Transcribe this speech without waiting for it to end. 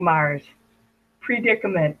Quagmires,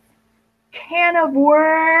 Predicament, Can of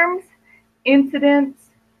Worms, Incidents,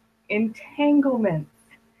 Entanglements.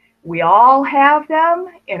 We all have them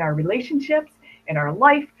in our relationships, in our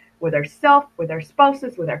life, with ourselves, with our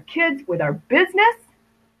spouses, with our kids, with our business.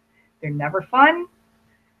 They're never fun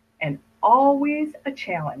and always a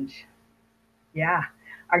challenge. Yeah.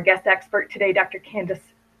 Our guest expert today, Dr. Candace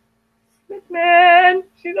Smithman,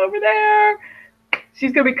 she's over there.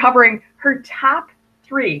 She's going to be covering her top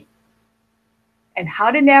 3 and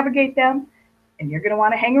how to navigate them. And you're going to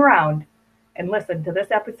want to hang around and listen to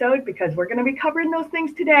this episode because we're going to be covering those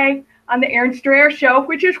things today on the Erin Strayer Show,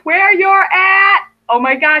 which is where you're at. Oh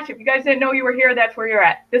my gosh, if you guys didn't know you were here, that's where you're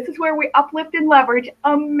at. This is where we uplift and leverage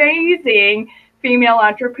amazing female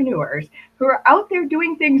entrepreneurs who are out there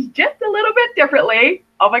doing things just a little bit differently.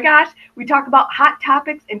 Oh my gosh, we talk about hot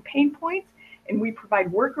topics and pain points, and we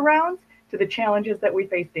provide workarounds to the challenges that we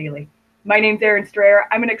face daily. My name's Erin Strayer.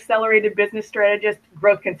 I'm an accelerated business strategist,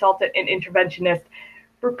 growth consultant, and interventionist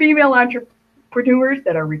for female entrepreneurs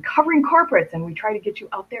that are recovering corporates, and we try to get you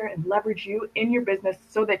out there and leverage you in your business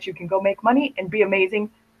so that you can go make money and be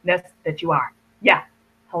amazingness that you are. Yeah.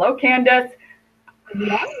 Hello, Candace.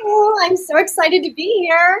 Hello. I'm so excited to be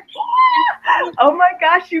here. Oh my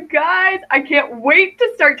gosh, you guys. I can't wait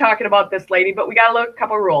to start talking about this lady, but we got a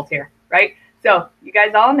couple of rules here, right? So you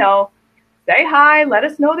guys all know, say hi, let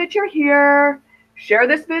us know that you're here, share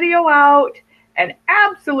this video out, and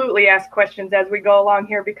absolutely ask questions as we go along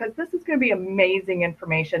here because this is going to be amazing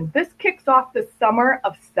information. This kicks off the summer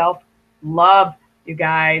of self-love, you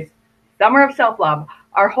guys. Summer of self-love.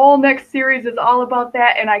 Our whole next series is all about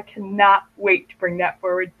that, and I cannot wait to bring that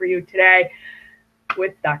forward for you today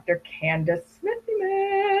with Dr. Candace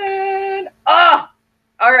Smithyman. Oh,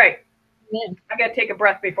 all right. I got to take a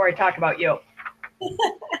breath before I talk about you.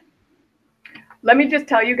 Let me just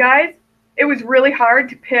tell you guys, it was really hard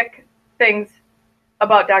to pick things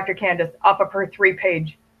about Dr. Candace off of her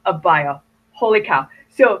 3-page of bio. Holy cow.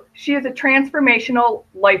 So she is a transformational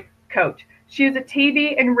life coach. She is a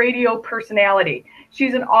TV and radio personality.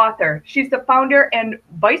 She's an author. She's the founder and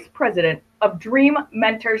vice president of Dream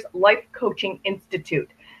Mentors Life Coaching Institute.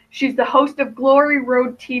 She's the host of Glory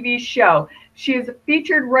Road TV show. She is a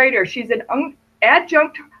featured writer. She's an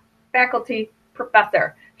adjunct faculty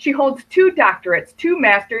professor. She holds 2 doctorates, 2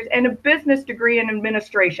 masters, and a business degree in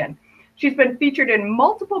administration. She's been featured in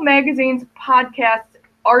multiple magazines, podcasts,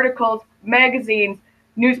 articles, magazines,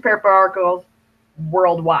 newspaper articles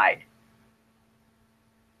worldwide.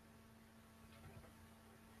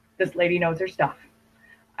 This lady knows her stuff.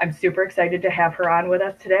 I'm super excited to have her on with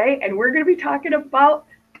us today, and we're going to be talking about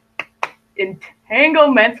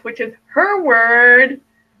entanglements, which is her word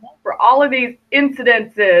for all of these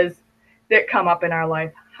incidences that come up in our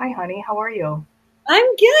life. Hi, honey. How are you?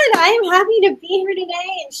 I'm good. I am happy to be here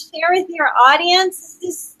today and share with your audience.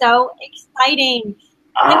 This is so exciting.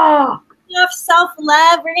 Enough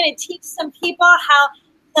self-love. We're going to teach some people how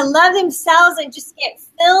to love themselves and just get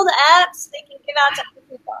filled up so they can give out to other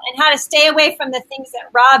people, and how to stay away from the things that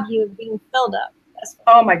rob you of being filled up.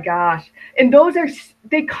 Oh my gosh. And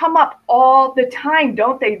they come up all the time,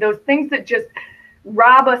 don't they? Those things that just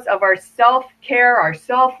rob us of our self-care, our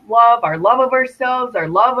self-love, our love of ourselves, our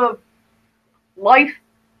love of life,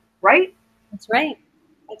 right? That's right.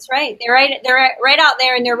 That's right. They're right out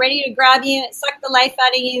there, and they're ready to grab you and suck the life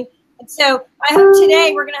out of you. And so I hope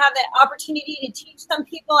today we're going to have the opportunity to teach some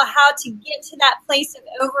people how to get to that place of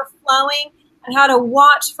overflowing and how to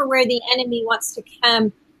watch for where the enemy wants to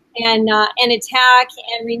come and attack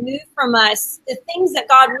and remove from us the things that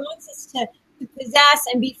God wants us to possess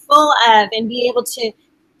and be full of, and be able to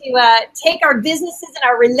take our businesses and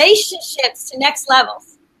our relationships to next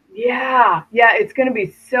levels. Yeah, it's going to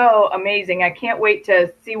be so amazing. I can't wait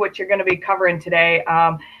to see what you're going to be covering today.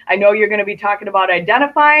 I know you're going to be talking about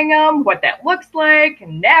identifying them, what that looks like,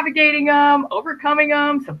 and navigating them, overcoming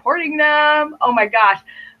them, supporting them. Oh my gosh.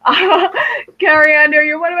 Carrie Ander,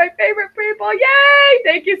 you're one of my favorite people. Yay!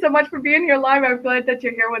 Thank you so much for being here live. I'm glad that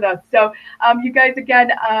you're here with us. So you guys,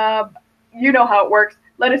 again, you know how it works.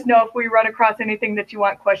 Let us know if we run across anything that you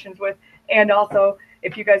want questions with. And also,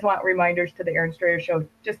 if you guys want reminders to the Erin Strayer Show,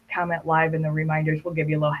 just comment live in the reminders. We'll give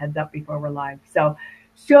you a little heads up before we're live. So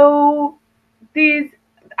these,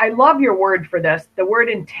 I love your word for this, the word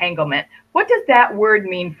entanglement. What does that word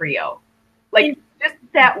mean for you? Like just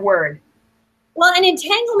that word. Well, an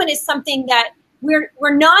entanglement is something that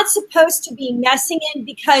we're not supposed to be messing in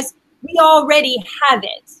because we already have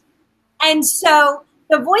it. And so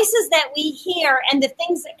the voices that we hear and the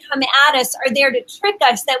things that come at us are there to trick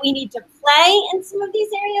us that we need to play in some of these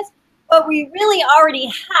areas, but we really already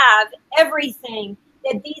have everything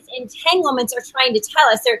that these entanglements are trying to tell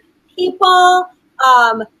us. They're people,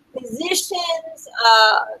 positions,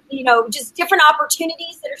 just different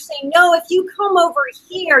opportunities that are saying, no, if you come over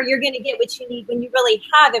here, you're going to get what you need when you really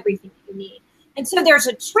have everything you need. And so there's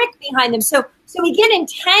a trick behind them. So we get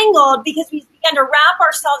entangled because we begin to wrap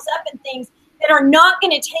ourselves up in things that are not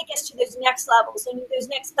going to take us to those next levels and those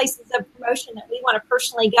next places of promotion that we want to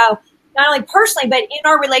personally go, not only personally, but in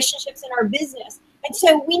our relationships, in our business. And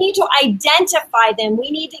so we need to identify them.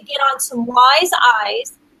 We need to get on some wise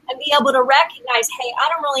eyes and be able to recognize, hey, I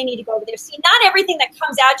don't really need to go over there. See, not everything that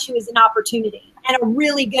comes at you is an opportunity, and a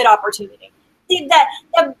really good opportunity. See,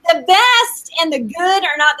 the best and the good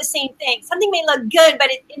are not the same thing. Something may look good, but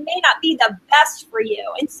it may not be the best for you.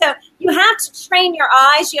 And so you have to train your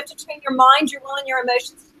eyes, you have to train your mind, your will, and your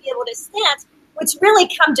emotions to be able to sense what's really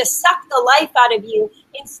come to suck the life out of you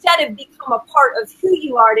instead of become a part of who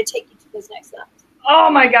you are to take you to those next levels. Oh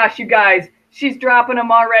my gosh, you guys, she's dropping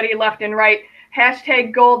them already left and right.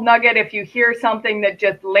 Hashtag gold nugget if you hear something that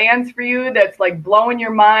just lands for you that's like blowing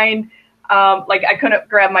your mind. Like I couldn't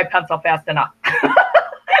grab my pencil fast enough.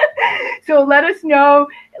 So let us know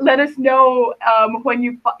when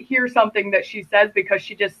you hear something that she says, because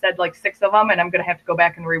she just said like 6 of them and I'm going to have to go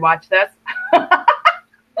back and rewatch this.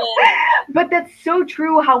 But that's so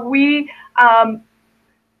true how we,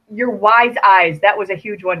 your wise eyes, that was a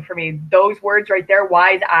huge one for me. Those words right there,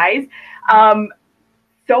 wise eyes.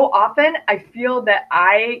 So often I feel that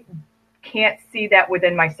I can't see that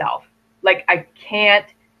within myself. Like I can't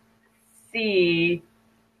see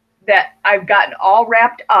that I've gotten all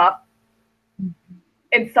wrapped up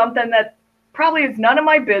in something that probably is none of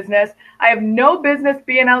my business. I have no business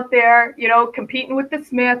being out there, competing with the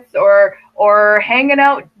Smiths or hanging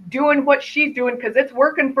out doing what she's doing because it's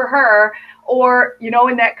working for her, or,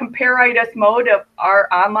 in that compare-itis mode of our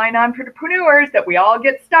online entrepreneurs that we all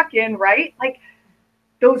get stuck in, right? Like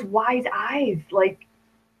those wise eyes, like,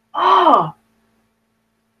 how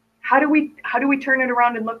do we turn it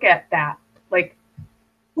around and look at that? Like,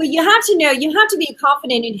 well, you have to be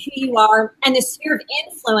confident in who you are and the sphere of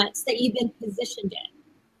influence that you've been positioned in.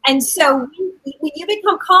 And so when you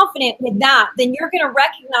become confident with that, then you're going to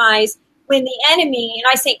recognize when the enemy, and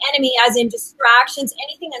I say enemy as in distractions,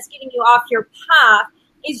 anything that's getting you off your path,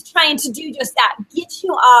 is trying to do just that, get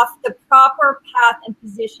you off the proper path and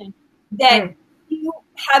position that you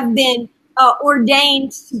have been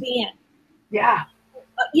ordained to be in. Yeah.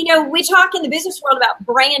 We talk in the business world about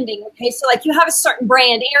branding, okay? So like you have a certain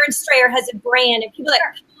brand. Aaron Strayer has a brand, and people that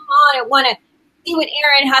come on and want to see what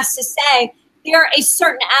Aaron has to say, they're a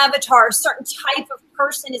certain avatar, a certain type of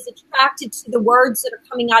person is attracted to the words that are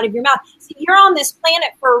coming out of your mouth. So you're on this planet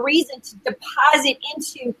for a reason to deposit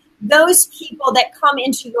into those people that come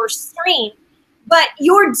into your stream. But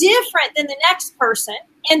you're different than the next person.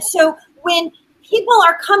 And so when people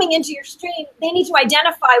are coming into your stream, they need to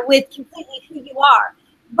identify with completely who you are.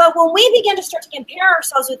 But when we begin to start to compare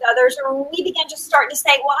ourselves with others, or when we begin to start to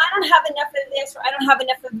say, well, I don't have enough of this, or I don't have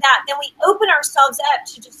enough of that, then we open ourselves up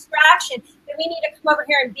to distraction, that we need to come over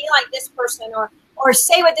here and be like this person, or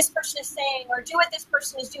say what this person is saying, or do what this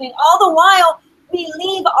person is doing. All the while, we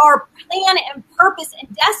leave our plan and purpose and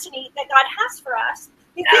destiny that God has for us,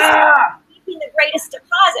 because we're making the greatest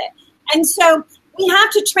deposit. And so we have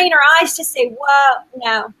to train our eyes to say,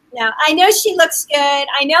 well, no. I know she looks good.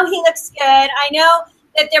 I know he looks good. I know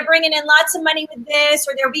that they're bringing in lots of money with this,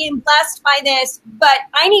 or they're being blessed by this, but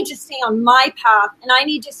I need to stay on my path, and I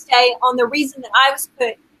need to stay on the reason that I was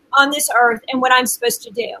put on this earth and what I'm supposed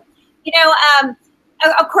to do.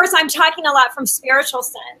 Of course, I'm talking a lot from spiritual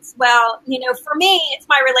sense. Well, for me, it's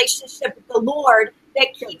my relationship with the Lord that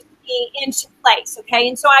keeps me into place, okay?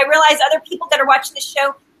 And so I realize other people that are watching the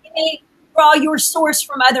show, you may draw your source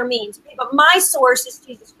from other means, okay? But my source is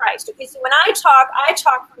Jesus Christ, okay? So when I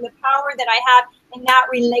talk from the power that I have in that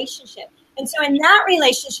relationship. And so in that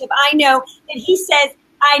relationship, I know that he says,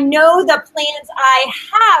 I know the plans I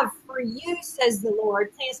have for you, says the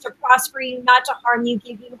Lord, plans to prosper you, not to harm you,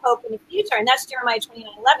 give you hope in the future. And that's Jeremiah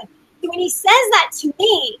 29:11. So when he says that to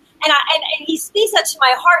me, and he speaks that to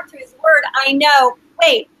my heart through his word, I know,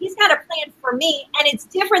 wait, he's got a plan for me, and it's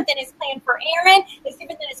different than his plan for Aaron. It's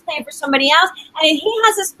different than his plan for somebody else. And if he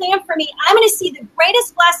has this plan for me, I'm going to see the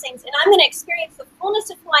greatest blessings, and I'm going to experience the fullness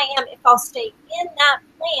of who I am if I'll stay in that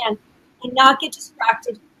plan and not get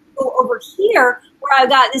distracted. Go over here where I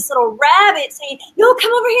got this little rabbit saying, no,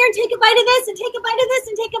 come over here and take a bite of this, and take a bite of this,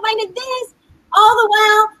 and take a bite of this. All the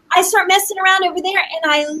while, I start messing around over there,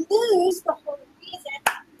 and I lose the whole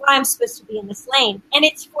reason why I'm supposed to be in this lane. And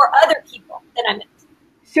it's for other people that I'm in.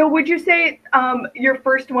 So would you say your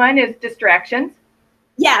first one is distractions?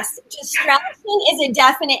 Yes, distraction is a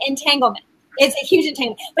definite entanglement. It's a huge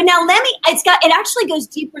entanglement. But now it actually goes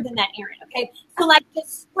deeper than that, Erin, okay? So like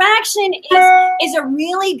distraction is a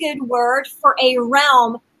really good word for a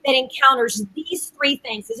realm that encounters these three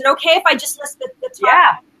things. Is it okay if I just list the top?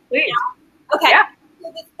 Yeah, please. Yeah. Okay. Yeah.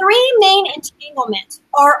 So the three main entanglements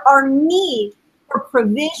are our need for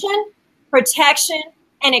provision, protection,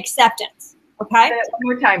 and acceptance. Okay? Say that one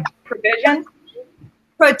more time. Provision,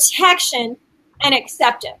 protection, and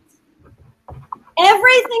acceptance.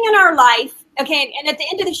 Everything in our life, okay, and at the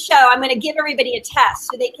end of the show, I'm going to give everybody a test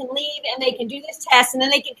so they can leave and they can do this test, and then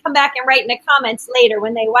they can come back and write in the comments later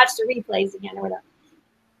when they watch the replays again or whatever.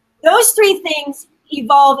 Those three things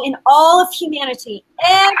evolve in all of humanity.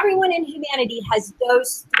 Everyone in humanity has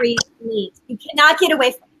those three needs. You cannot get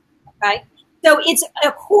away from it, okay? So it's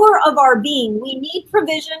a core of our being. We need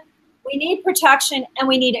provision, we need protection, and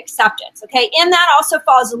we need acceptance, okay? In that also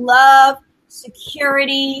falls love,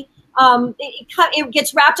 security. It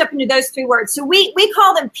gets wrapped up into those three words. So we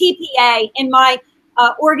call them PPA in my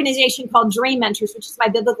organization called Dream Mentors, which is my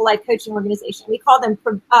biblical life coaching organization. We call them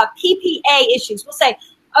PPA issues. We'll say,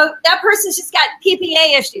 oh, that person's just got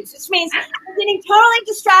PPA issues, which means they're getting totally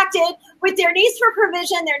distracted with their needs for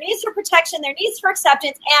provision, their needs for protection, their needs for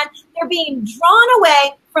acceptance, and they're being drawn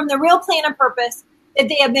away from the real plan and purpose that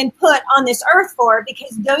they have been put on this earth for,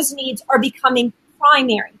 because those needs are becoming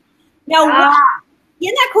primary. Now,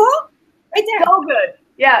 isn't that cool? Right there. So good.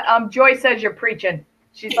 Yeah, Joy says you're preaching.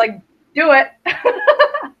 She's like, do it.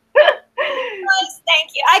 Nice,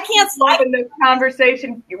 thank you. I can't Loving this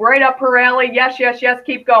conversation. You're right up her alley. Yes, yes, yes.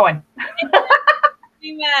 Keep going.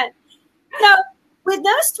 Amen. So with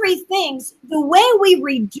those three things, the way we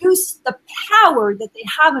reduce the power that they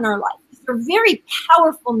have in our life, they're very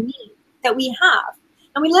powerful needs that we have.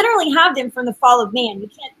 And we literally have them from the fall of man. You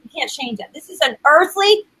can't change that. This is an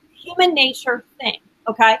earthly human nature thing.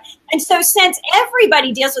 Okay. And so since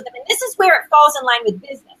everybody deals with them, and this is where it falls in line with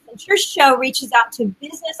business, and your show reaches out to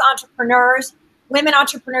business entrepreneurs, women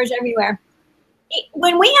entrepreneurs everywhere.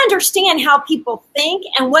 When we understand how people think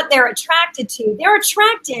and what they're attracted to, they're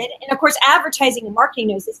attracted, and of course advertising and marketing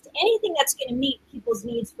knows this, to anything that's going to meet people's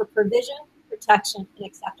needs for provision, protection, and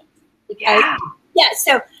acceptance. Because,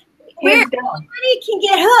 so everybody can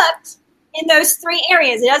get hooked in those three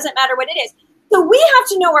areas. It doesn't matter what it is. So we have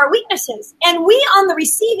to know our weaknesses. And we, on the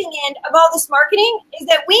receiving end of all this marketing, is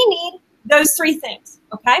that we need those three things,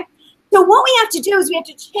 okay? So what we have to do is we have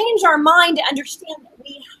to change our mind to understand that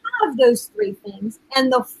we have those three things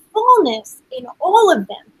and the fullness in all of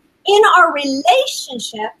them in our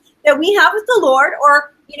relationship that we have with the Lord,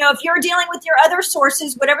 or, if you're dealing with your other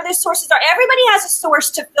sources, whatever those sources are, everybody has a source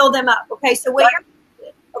to fill them up, okay? So what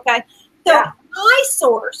you're, okay? So my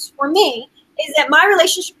source for me is that my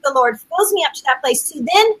relationship with the Lord fills me up to that place. So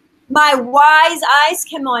then my wise eyes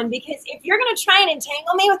come on, because if you're going to try and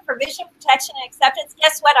entangle me with provision, protection, and acceptance,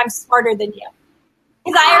 guess what? I'm smarter than you,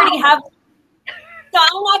 because I already have it. So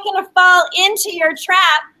I'm not going to fall into your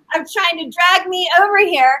trap of trying to drag me over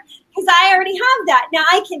here, because I already have that. Now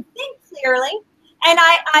I can think clearly, and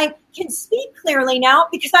I can speak clearly now,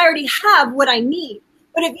 because I already have what I need.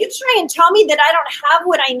 But if you try and tell me that I don't have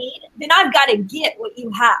what I need, then I've got to get what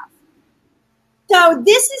you have. So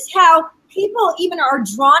this is how people even are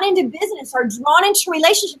drawn into business, are drawn into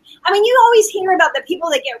relationships. I mean, you always hear about the people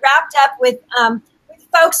that get wrapped up with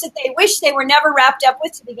folks that they wish they were never wrapped up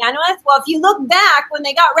with to begin with. Well, if you look back when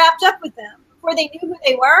they got wrapped up with them, before they knew who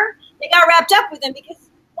they were, they got wrapped up with them because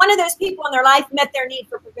one of those people in their life met their need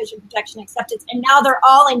for provision, protection, acceptance, and now they're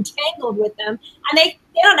all entangled with them, and they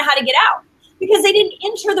don't know how to get out because they didn't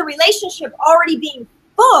enter the relationship already being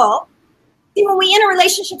full. See, when we enter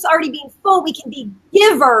relationships already being full, we can be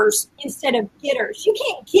givers instead of getters. You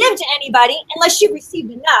can't give to anybody unless you've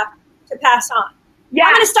received enough to pass on. Yeah.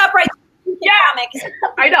 I'm going to stop right there. Yeah.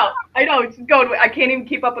 I know. Just go. I can't even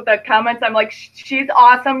keep up with the comments. I'm like, she's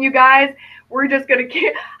awesome, you guys. We're just going to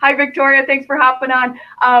keep. Hi, Victoria. Thanks for hopping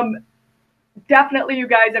on. Definitely, you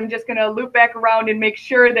guys, I'm just going to loop back around and make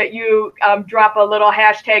sure that you drop a little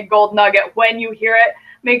hashtag gold nugget when you hear it.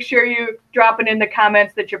 Make sure you drop it in the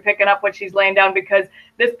comments that you're picking up what she's laying down, because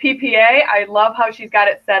this PPA, I love how she's got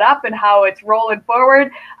it set up and how it's rolling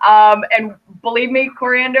forward. And believe me,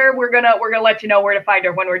 Coriander, we're gonna let you know where to find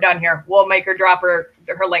her when we're done here. We'll make her drop her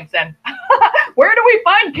links in. Where do we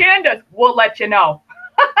find Candace? We'll let you know.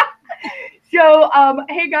 So,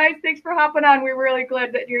 hey guys, thanks for hopping on. We're really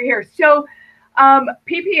glad that you're here. So,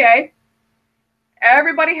 PPA,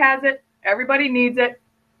 everybody has it. Everybody needs it.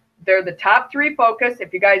 They're the top three focus.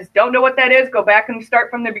 If you guys don't know what that is, go back and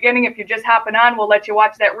start from the beginning. If you're just hopping on, we'll let you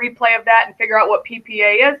watch that replay of that and figure out what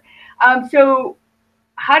PPA is. So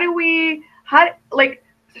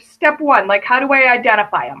step one, how do I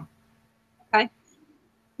identify them?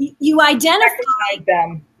 You identify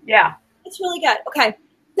them. Yeah. It's really good. Okay.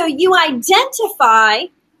 So you identify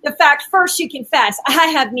the fact first you confess, I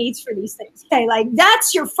have needs for these things. Okay. Like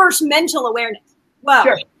that's your first mental awareness. Wow.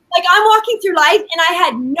 Sure. Like I'm walking through life and I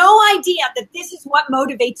had no idea that this is what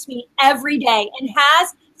motivates me every day and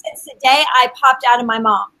has since the day I popped out of my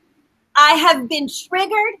mom. I have been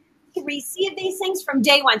triggered to receive these things from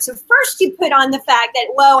day one. So first you put on the fact that,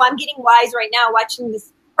 whoa, I'm getting wise right now watching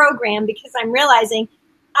this program because I'm realizing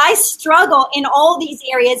I struggle in all these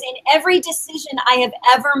areas, and every decision I have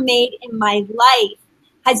ever made in my life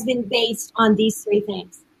has been based on these three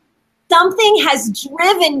things. Something has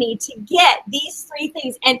driven me to get these three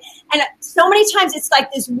things. And so many times it's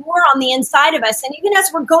like this war on the inside of us. And even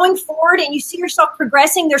as we're going forward and you see yourself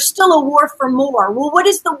progressing, there's still a war for more. Well, what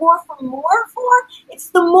is the war for more for? It's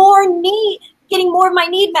the more need, getting more of my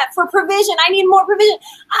need met for provision. I need more provision.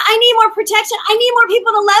 I need more protection. I need more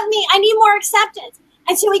people to love me. I need more acceptance.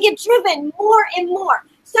 And so we get driven more and more.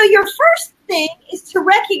 So your first thing is to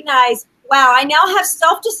recognize, wow, I now have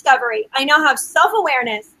self-discovery. I now have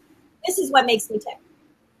self-awareness. This is what makes me tick.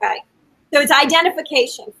 Okay. So it's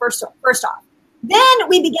identification first off. Then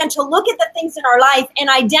we begin to look at the things in our life and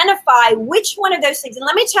identify which one of those things. And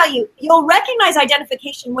let me tell you, you'll recognize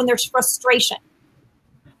identification when there's frustration.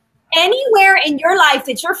 Anywhere in your life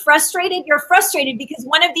that you're frustrated because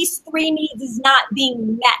one of these three needs is not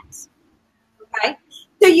being met. Okay.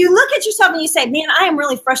 So you look at yourself and you say, man, I am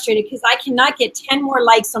really frustrated because I cannot get 10 more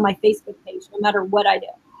likes on my Facebook page, no matter what I do.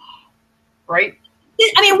 Right.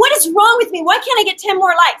 I mean, what is wrong with me? Why can't I get 10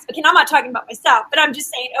 more likes? Okay, I'm not talking about myself, but I'm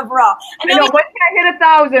just saying overall. And I know, when can I hit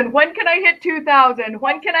 1,000? When can I hit 2,000?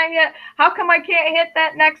 When can I hit? How come I can't hit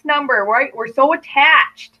that next number? Right? We're so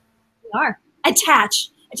attached. We are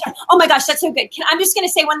attached. Oh my gosh, that's so good. I'm just going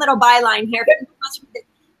to say one little byline here.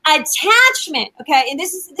 Attachment, okay, and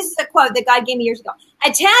this is a quote that God gave me years ago.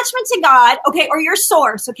 Attachment to God, okay, or your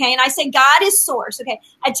source, okay, and I say God is source, okay.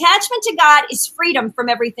 Attachment to God is freedom from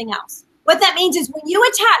everything else. What that means is when you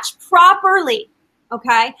attach properly,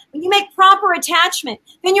 okay, when you make proper attachment,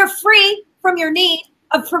 then you're free from your need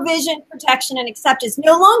of provision, protection, and acceptance.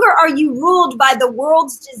 No longer are you ruled by the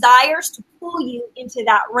world's desires to pull you into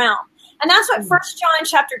that realm. And that's what 1 John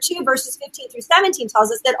chapter 2, verses 15 through 17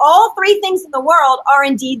 tells us, that all three things in the world are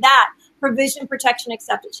indeed that: provision, protection,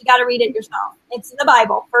 acceptance. You got to read it yourself. It's in the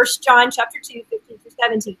Bible, 1 John chapter 2, 15 through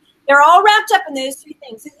 17. They're all wrapped up in those three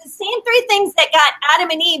things. It's the same three things that got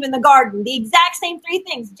Adam and Eve in the garden, the exact same three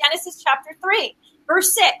things. Genesis chapter 3,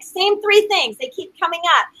 verse 6, same three things. They keep coming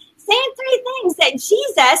up. Same three things that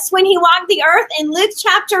Jesus, when he walked the earth in Luke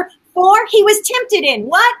chapter 4, he was tempted in.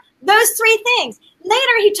 What? Those three things.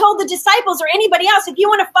 Later, he told the disciples or anybody else, if you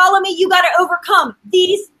want to follow me, you got to overcome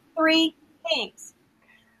these three things.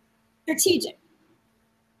 Strategic.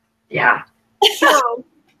 Yeah. So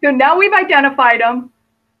now we've identified them.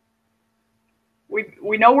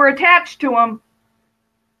 We know we're attached to them.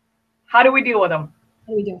 How do we deal with them?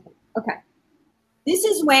 How do we deal with them? Okay. This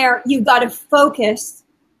is where you've got to focus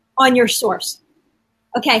on your source.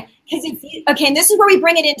 Okay. And this is where we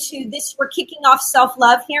bring it into this. We're kicking off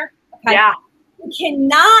self-love here. Okay. Yeah. You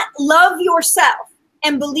cannot love yourself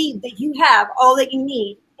and believe that you have all that you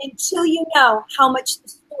need until you know how much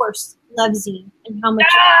the source loves you and how much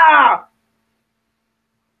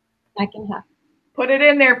that can happen. Put it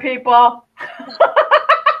in there, people.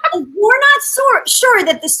 If you're not sure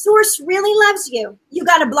that the source really loves you, you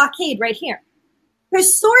got a blockade right here.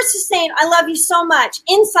 Because source is saying, I love you so much.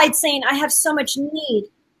 Inside saying, I have so much need.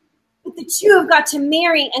 But the two have got to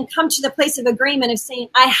marry and come to the place of agreement of saying,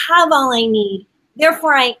 I have all I need.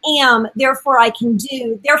 Therefore I am. Therefore I can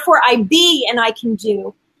do. Therefore I be and I can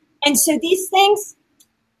do. And so these things,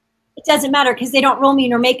 it doesn't matter because they don't rule me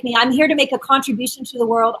nor make me. I'm here to make a contribution to the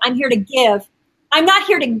world. I'm here to give. I'm not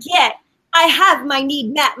here to get. I have my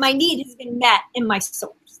need met. My need has been met in my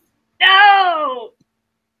source. No!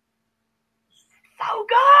 So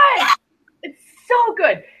good! It's so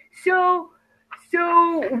good. So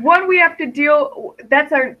one we have to deal,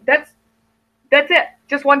 that's it.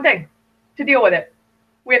 Just one thing to deal with it.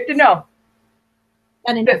 We have to know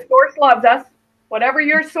that source loves us. Whatever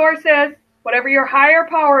your source is, whatever your higher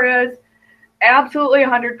power is, absolutely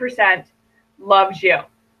 100% loves you.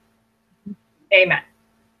 Amen.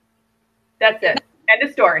 That's it. End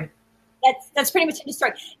of story. That's pretty much the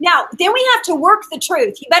story. Now, then we have to work the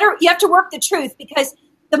truth. You have to work the truth because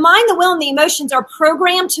the mind, the will, and the emotions are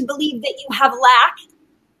programmed to believe that you have lack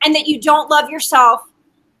and that you don't love yourself.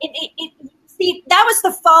 See, that was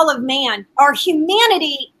the fall of man. Our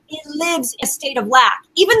humanity, it lives in a state of lack.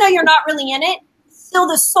 Even though you're not really in it, still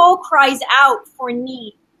the soul cries out for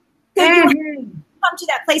need. So come to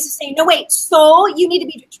that place of saying, no, wait, soul, you need to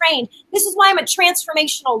be trained. This is why I'm a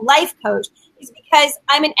transformational life coach, is because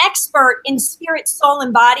I'm an expert in spirit, soul,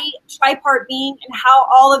 and body, tripart being, and how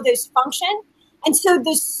all of those function. And so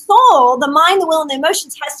the soul, the mind, the will, and the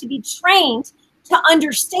emotions has to be trained to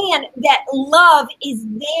understand that love is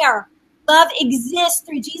there. Love exists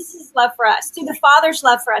through Jesus' love for us, through the Father's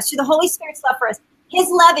love for us, through the Holy Spirit's love for us. His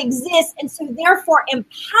love exists, and so therefore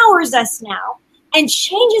empowers us now and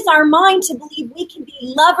changes our mind to believe we can be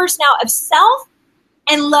lovers now of self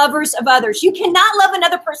and lovers of others. You cannot love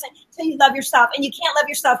another person till you love yourself, and you can't love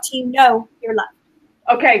yourself till you know you're loved.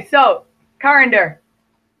 Okay, so Carinder,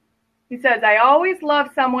 he says, I always love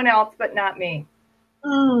someone else, but not me.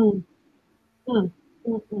 Okay,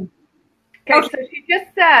 so she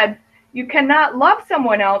just said, you cannot love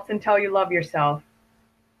someone else until you love yourself.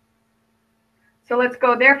 So let's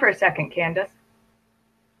go there for a second, Candace.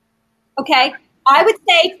 Okay, I would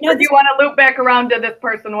say... No, do you want to loop back around to this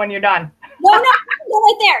person when you're done? No, go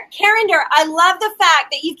right there. Carinder, I love the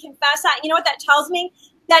fact that you confess that. You know what that tells me?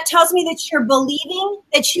 That tells me that you're believing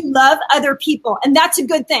that you love other people. And that's a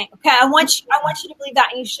good thing. Okay, I want you to believe that,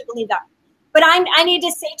 and you should believe that. But I need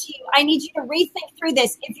to say to you, I need you to rethink through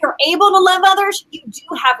this. If you're able to love others, you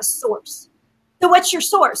do have a source. So what's your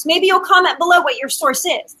source? Maybe you'll comment below what your source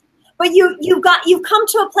is. But you've come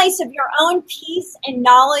to a place of your own peace and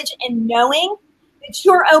knowledge and knowing that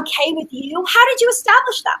you're okay with you. How did you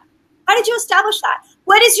establish that? How did you establish that?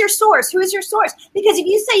 What is your source? Who is your source? Because if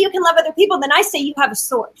you say you can love other people, then I say you have a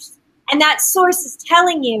source. And that source is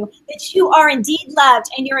telling you that you are indeed loved,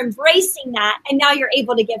 and you're embracing that, and now you're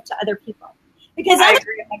able to give to other people. Because I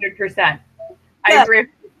agree 100%. I agree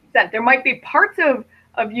 100%. There might be parts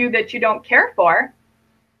of you that you don't care for.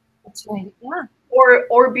 That's right, yeah.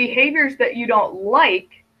 Or behaviors that you don't like.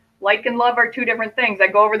 Like and love are two different things. I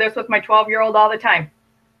go over this with my 12-year-old all the time,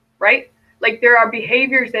 right? Like, there are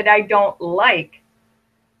behaviors that I don't like.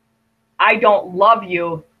 I don't love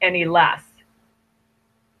you any less.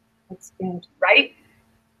 That's good. Right?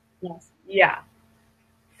 Yes. Yeah.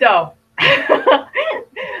 So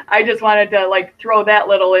I just wanted to throw that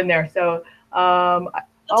little in there. So,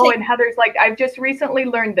 and Heather's like, I've just recently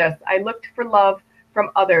learned this. I looked for love from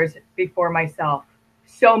others before myself.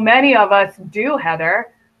 So many of us do,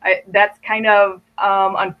 Heather. That's kind of,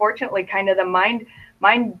 unfortunately, kind of the mind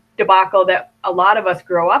debacle that a lot of us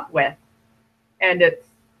grow up with. And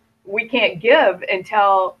we can't give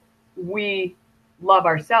until we love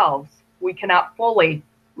ourselves. We cannot fully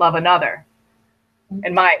love another.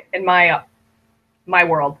 In my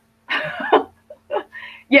world.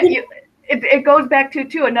 Yeah, it goes back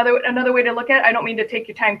to another way to look at it. I don't mean to take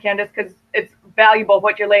your time, Candace, because it's valuable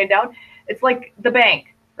what you're laying down. It's like the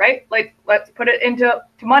bank, right? Like, let's put it into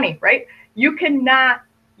money, right? You cannot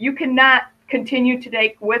continue to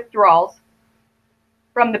take withdrawals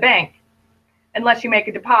from the bank unless you make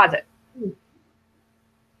a deposit.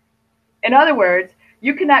 In other words,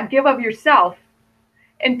 you cannot give of yourself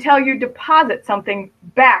until you deposit something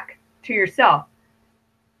back to yourself.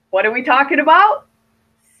 What are we talking about?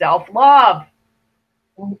 Self-love.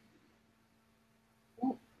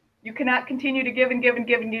 You cannot continue to give and give and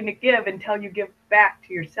give and give until you give back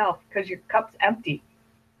to yourself, because your cup's empty.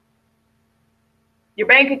 Your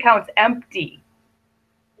bank account's empty.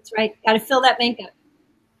 That's right. Got to fill that bank up.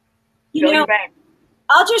 Fill your bank.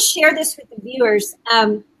 I'll just share this with the viewers.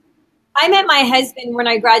 I met my husband when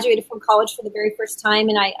I graduated from college for the very first time,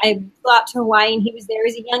 and I flew out to Hawaii, and he was there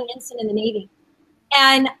as a young ensign in the Navy.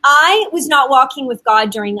 And I was not walking with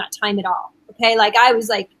God during that time at all. Okay, I was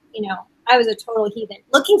I was a total heathen,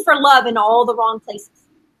 looking for love in all the wrong places.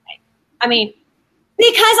 Okay? I mean,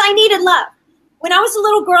 because I needed love. When I was a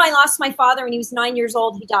little girl, I lost my father when he was 9 years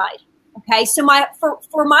old. He died. Okay, so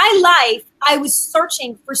for my life, I was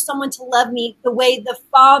searching for someone to love me the way the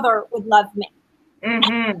Father would love me.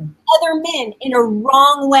 Mm-hmm. Other men in a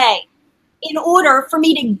wrong way. In order for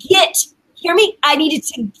me to hear me, I needed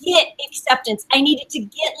to get acceptance. I needed to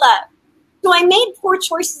get love. So I made poor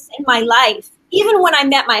choices in my life, even when I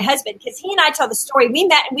met my husband, because he and I tell the story. We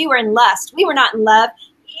met and we were in lust. We were not in love.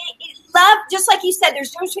 Love, just like you said, there's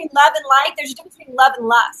a difference between love and like. There's a difference between love and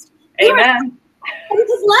lust. Amen.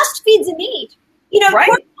 Because lust feeds a need. Right.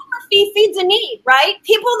 Pornography feeds a need, right?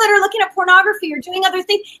 People that are looking at pornography or doing other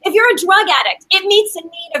things, if you're a drug addict, it meets a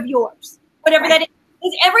need of yours, whatever that is.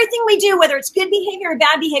 Because everything we do, whether it's good behavior or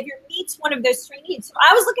bad behavior, meets one of those three needs. So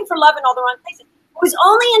I was looking for love in all the wrong places. It was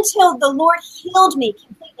only until the Lord healed me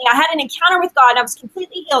completely. I had an encounter with God. I was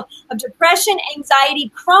completely healed of depression,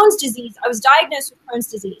 anxiety, Crohn's disease. I was diagnosed with Crohn's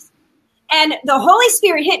disease. And the Holy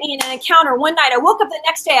Spirit hit me in an encounter one night. I woke up the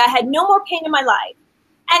next day. I had no more pain in my life.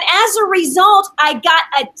 And as a result, I got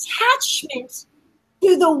attachment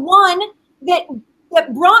to the one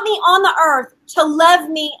that brought me on the earth to love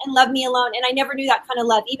me and love me alone. And I never knew that kind of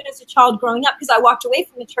love, even as a child growing up, because I walked away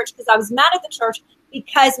from the church because I was mad at the church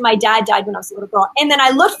because my dad died when I was a little girl. And then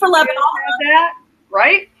I looked for love. That,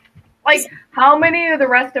 right? Like, how many of the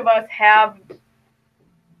rest of us have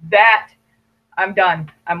that? I'm done.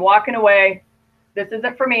 I'm walking away. This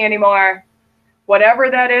isn't for me anymore. Whatever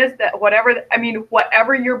that is,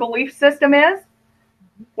 whatever your belief system is,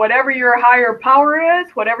 whatever your higher power is,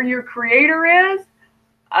 whatever your creator is,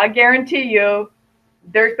 I guarantee you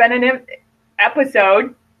there's been an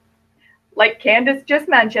episode, like Candace just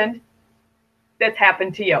mentioned, that's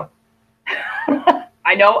happened to you.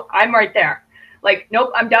 I know, I'm right there. Like,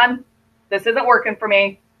 nope, I'm done. This isn't working for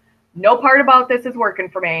me. No part about this is working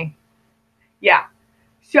for me. Yeah.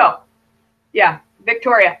 So, yeah,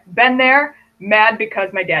 Victoria, been there, mad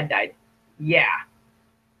because my dad died. Yeah.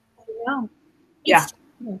 I know. Yeah.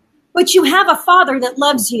 But you have a father that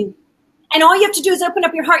loves you. And all you have to do is open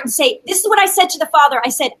up your heart and say, this is what I said to the Father. I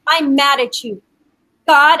said, I'm mad at you.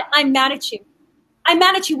 God, I'm mad at you. I'm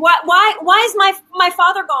mad at you. Why is my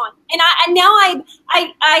father gone? And now I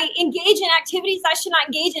engage in activities I should not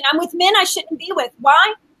engage in. I'm with men I shouldn't be with.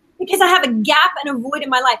 Why? Because I have a gap and a void in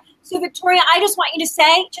my life. So Victoria, I just want you to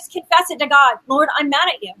say, just confess it to God. Lord, I'm mad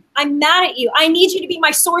at you. I'm mad at you. I need you to be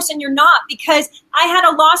my source and you're not, because I had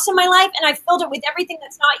a loss in my life and I filled it with everything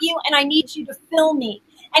that's not you. And I need you to fill me.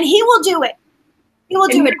 And he will do it. He will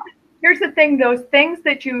do it. Here's the thing, those things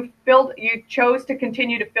that you chose to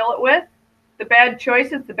continue to fill it with, the bad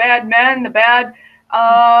choices, the bad men, the bad,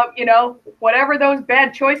 whatever those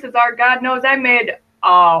bad choices are, God knows I made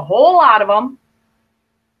a whole lot of them.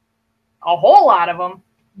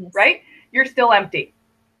 Yes. Right? You're still empty.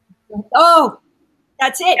 Oh,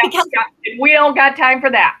 that's it. Yeah, because we don't got time for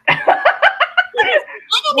that. I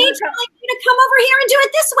don't need you to come over here and do it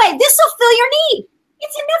this way. This will fill your need. You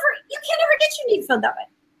can't ever get your need filled that way.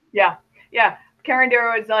 Yeah. Karen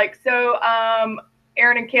Darrow is like, so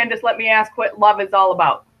Aaron and Candace, let me ask what love is all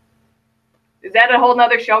about. Is that a whole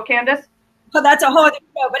nother show, Candace? Oh, that's a whole other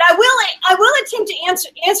show. But I will attempt to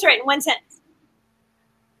answer it in one sentence.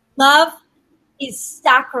 Love is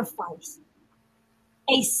sacrifice.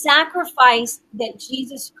 A sacrifice that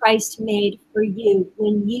Jesus Christ made for you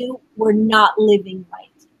when you were not living right.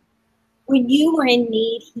 When you were in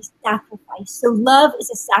need, he sacrificed. So love is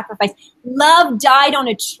a sacrifice. Love died on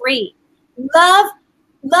a tree. Love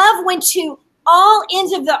went to all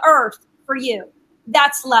ends of the earth for you.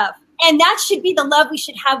 That's love. And that should be the love we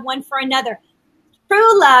should have one for another.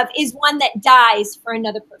 True love is one that dies for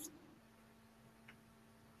another person.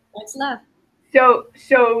 That's love.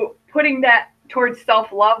 So putting that towards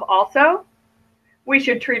self-love also, we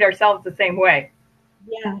should treat ourselves the same way.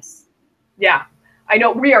 Yes. Yeah. I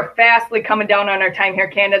know we are fastly coming down on our time here,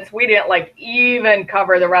 Candace. We didn't even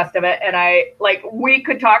cover the rest of it. And we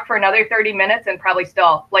could talk for another 30 minutes and probably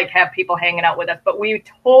still have people hanging out with us. But we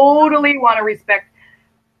totally want to respect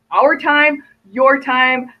our time, your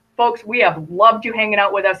time. Folks, we have loved you hanging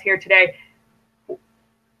out with us here today.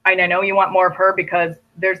 And I know you want more of her because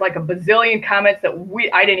there's a bazillion comments that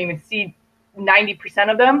I didn't even see 90%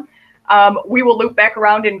 of them. We will loop back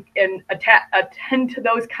around and attend to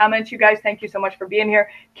those comments. You guys, thank you so much for being here.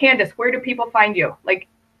 Candace, where do people find you?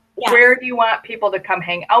 Yes. Where do you want people to come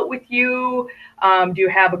hang out with you? Do you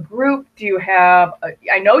have a group? Do you have,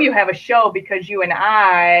 I know you have a show because you and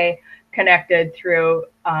I connected through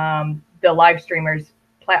the live streamers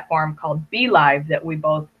platform called Be Live that we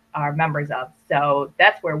both are members of. So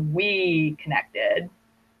that's where we connected.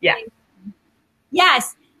 Yeah.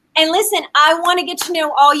 Yes. And listen, I want to get to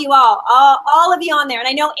know all of you on there. And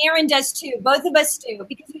I know Aaron does too. Both of us do,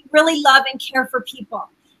 because we really love and care for people.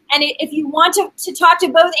 And if you want to talk to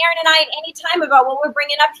both Aaron and I at any time about what we're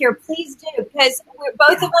bringing up here, please do, because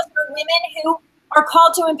both of us are women who are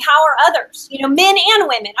called to empower others, men and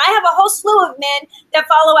women. I have a whole slew of men that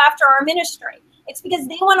follow after our ministry. It's because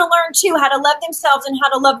they want to learn too how to love themselves and how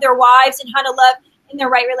to love their wives and how to love in their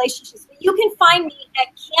right relationships. But you can find me at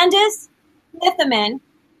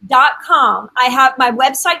CandaceSmitherman.com. I have my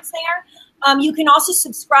websites there. You can also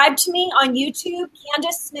subscribe to me on YouTube,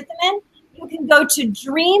 Candace Smitherman. You can go to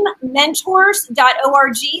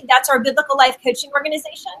dreammentors.org. That's our biblical life coaching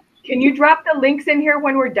organization. Can you drop the links in here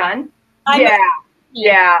when we're done?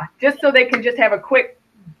 Yeah. Just so they can just have a quick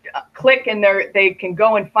click and they can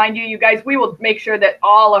go and find you. You guys, we will make sure that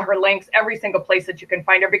all of her links, every single place that you can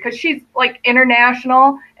find her, because she's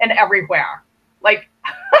international and everywhere.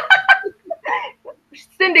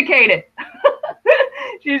 Syndicated.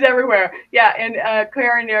 She's everywhere. Yeah. And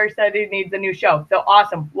Karen there said he needs a new show. So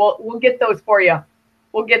awesome. We'll get those for you.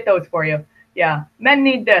 Yeah. Men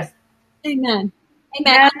need this. Amen.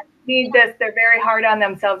 Amen. Men need this. They're very hard on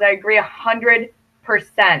themselves. I agree 100%,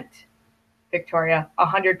 Victoria,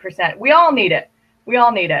 100%. We all need it. We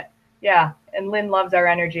all need it. Yeah. And Lynn loves our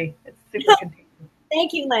energy. It's super contagious.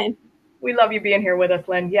 Thank you, Lynn. We love you being here with us,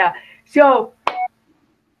 Lynn. Yeah. So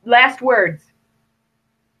last words.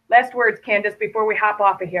 Last words, Candace, before we hop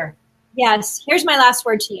off of here. Yes. Here's my last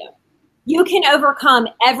word to you. You can overcome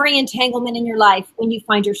every entanglement in your life when you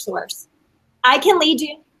find your source. I can lead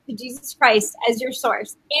you to Jesus Christ as your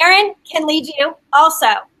source. Aaron can lead you also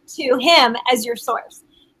to him as your source.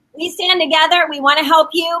 We stand together. We want to help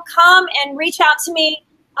you. Come and reach out to me.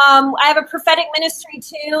 I have a prophetic ministry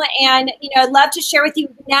too, and I'd love to share with you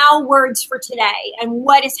now words for today and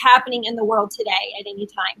what is happening in the world today at any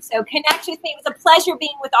time. So connect with me. It was a pleasure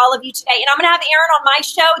being with all of you today. And I'm going to have Aaron on my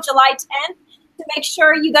show July 10th. So make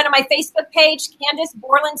sure you go to my Facebook page, Candace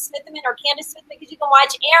Borland Smitherman or Candace Smith, because you can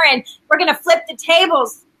watch Aaron. We're going to flip the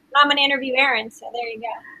tables, and I'm going to interview Aaron. So there you go.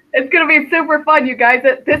 It's going to be super fun, you guys.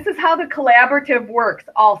 This is how the collaborative works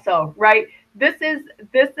also, right? This is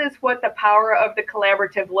what the power of the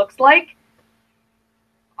collaborative looks like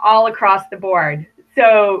all across the board.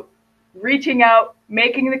 So reaching out,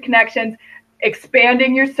 making the connections,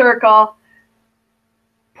 expanding your circle,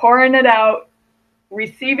 pouring it out,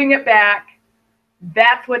 receiving it back.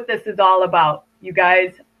 That's what this is all about, you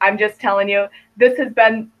guys. I'm just telling you, this has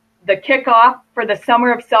been the kickoff for the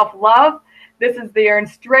Summer of Self-Love. This is the Aaron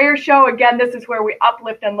Strayer Show. Again, this is where we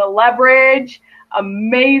uplift and leverage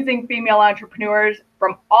amazing female entrepreneurs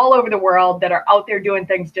from all over the world that are out there doing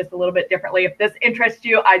things just a little bit differently. If this interests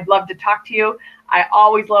you, I'd love to talk to you. I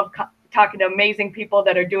always love talking to amazing people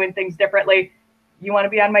that are doing things differently. You want to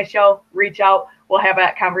be on my show? Reach out. We'll have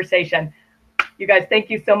that conversation. You guys, thank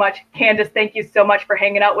you so much. Candace, thank you so much for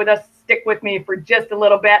hanging out with us. Stick with me for just a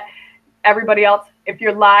little bit. Everybody else, if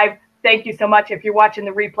you're live, thank you so much. If you're watching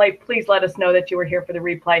the replay, please let us know that you were here for the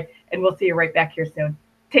replay, and we'll see you right back here soon.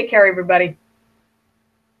 Take care, everybody.